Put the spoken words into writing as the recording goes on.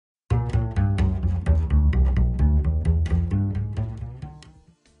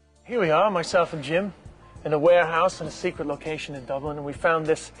Here we are, myself and Jim, in a warehouse in a secret location in Dublin, and we found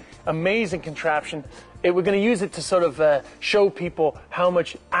this amazing contraption. We're going to use it to sort of show people how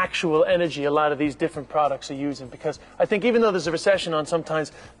much actual energy a lot of these different products are using, because I think even though there's a recession on,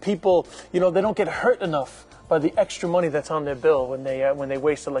 sometimes people, they don't get hurt enough by the extra money that's on their bill when they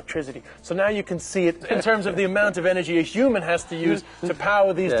waste electricity. So now you can see it in terms of the amount of energy a human has to use to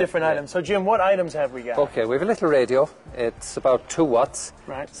power these different items. So Jim, what items have we got? Okay, we have a little radio. It's about 2 watts.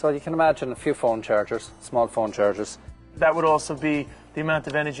 Right. So you can imagine a few phone chargers, small phone chargers. That would also be the amount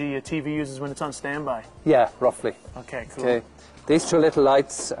of energy a TV uses when it's on standby. Yeah, roughly. Okay, cool. Okay. These 2 little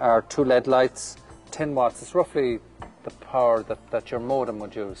lights are 2 LED lights, 10 watts. It's roughly the power that your modem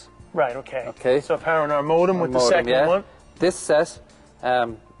would use. Right, okay. Okay. So powering our modem with the second one. This set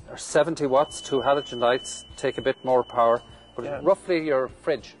are 70 watts, 2 halogen lights, take a bit more power, but roughly your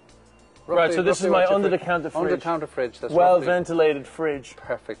fridge. Right, so this is my under-the-counter fridge. Under-the-counter fridge. That's well-ventilated fridge.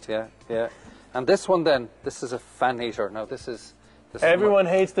 Perfect, yeah, yeah. And this one then, this is a fan heater. Now this is... Everyone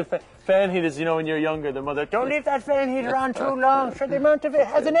hates the fan heaters, when you're younger. The mother, don't leave that fan heater on too long. Sure, the amount of it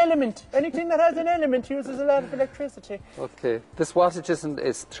has an element. Anything that has an element uses a lot of electricity. Okay. This wattage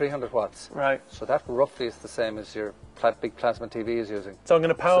is 300 watts. Right. So that roughly is the same as your big plasma TV is using. So I'm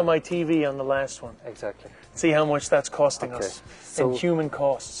going to power my TV on the last one. Exactly. See how much that's costing us in human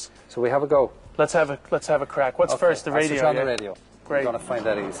costs. So we have a go. Let's have a crack. What's first, the radio? I'll switch on the radio. Great. You're going to find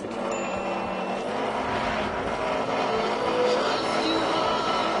that easy.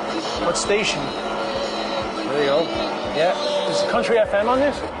 What station? There you go. Yeah. Is Country FM on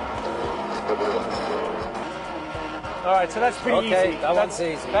this? All right, so that's pretty easy. That's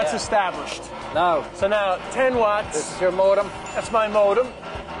easy. That's established. Now. So now, 10 watts. This is your modem. That's my modem.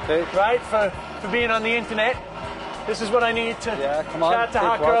 Okay. Right, for being on the internet. This is what I need to chat to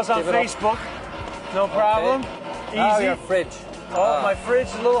hot girls on Facebook. No problem. Easy. Now your fridge. Oh, my fridge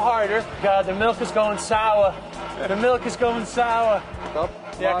is a little harder. God, the milk is going sour. The milk is going sour. Stop.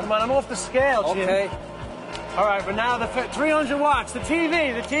 Come on, I'm off the scale, Jim. Okay. All right, but now the 300 watts, the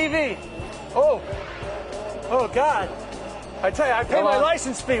TV. Oh, God. I tell you, I pay my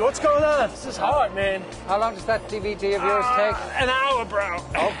license fee. What's going on? This is hard, man. How long does that DVD of yours take? An hour, bro.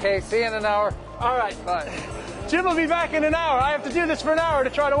 Okay, see you in an hour. All right. Bye. Jim will be back in an hour. I have to do this for an hour to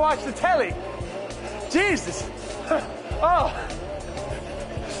try to watch the telly. Jesus. Oh,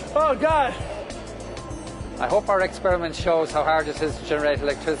 God. I hope our experiment shows how hard it is to generate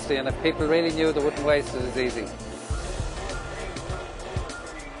electricity, and if people really knew they wouldn't waste it as easy.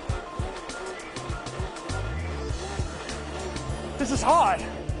 This is hard.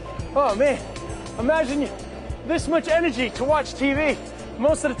 Oh, man. Imagine this much energy to watch TV.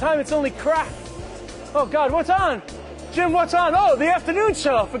 Most of the time, it's only crap. Oh, God, what's on? Jim, what's on? Oh, the afternoon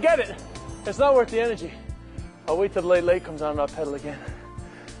show. Forget it. It's not worth the energy. I'll wait till the late comes on and I'll pedal again.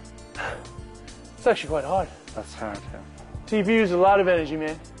 It's actually quite hard. That's hard, yeah. TV uses a lot of energy,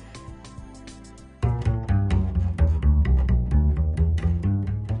 man.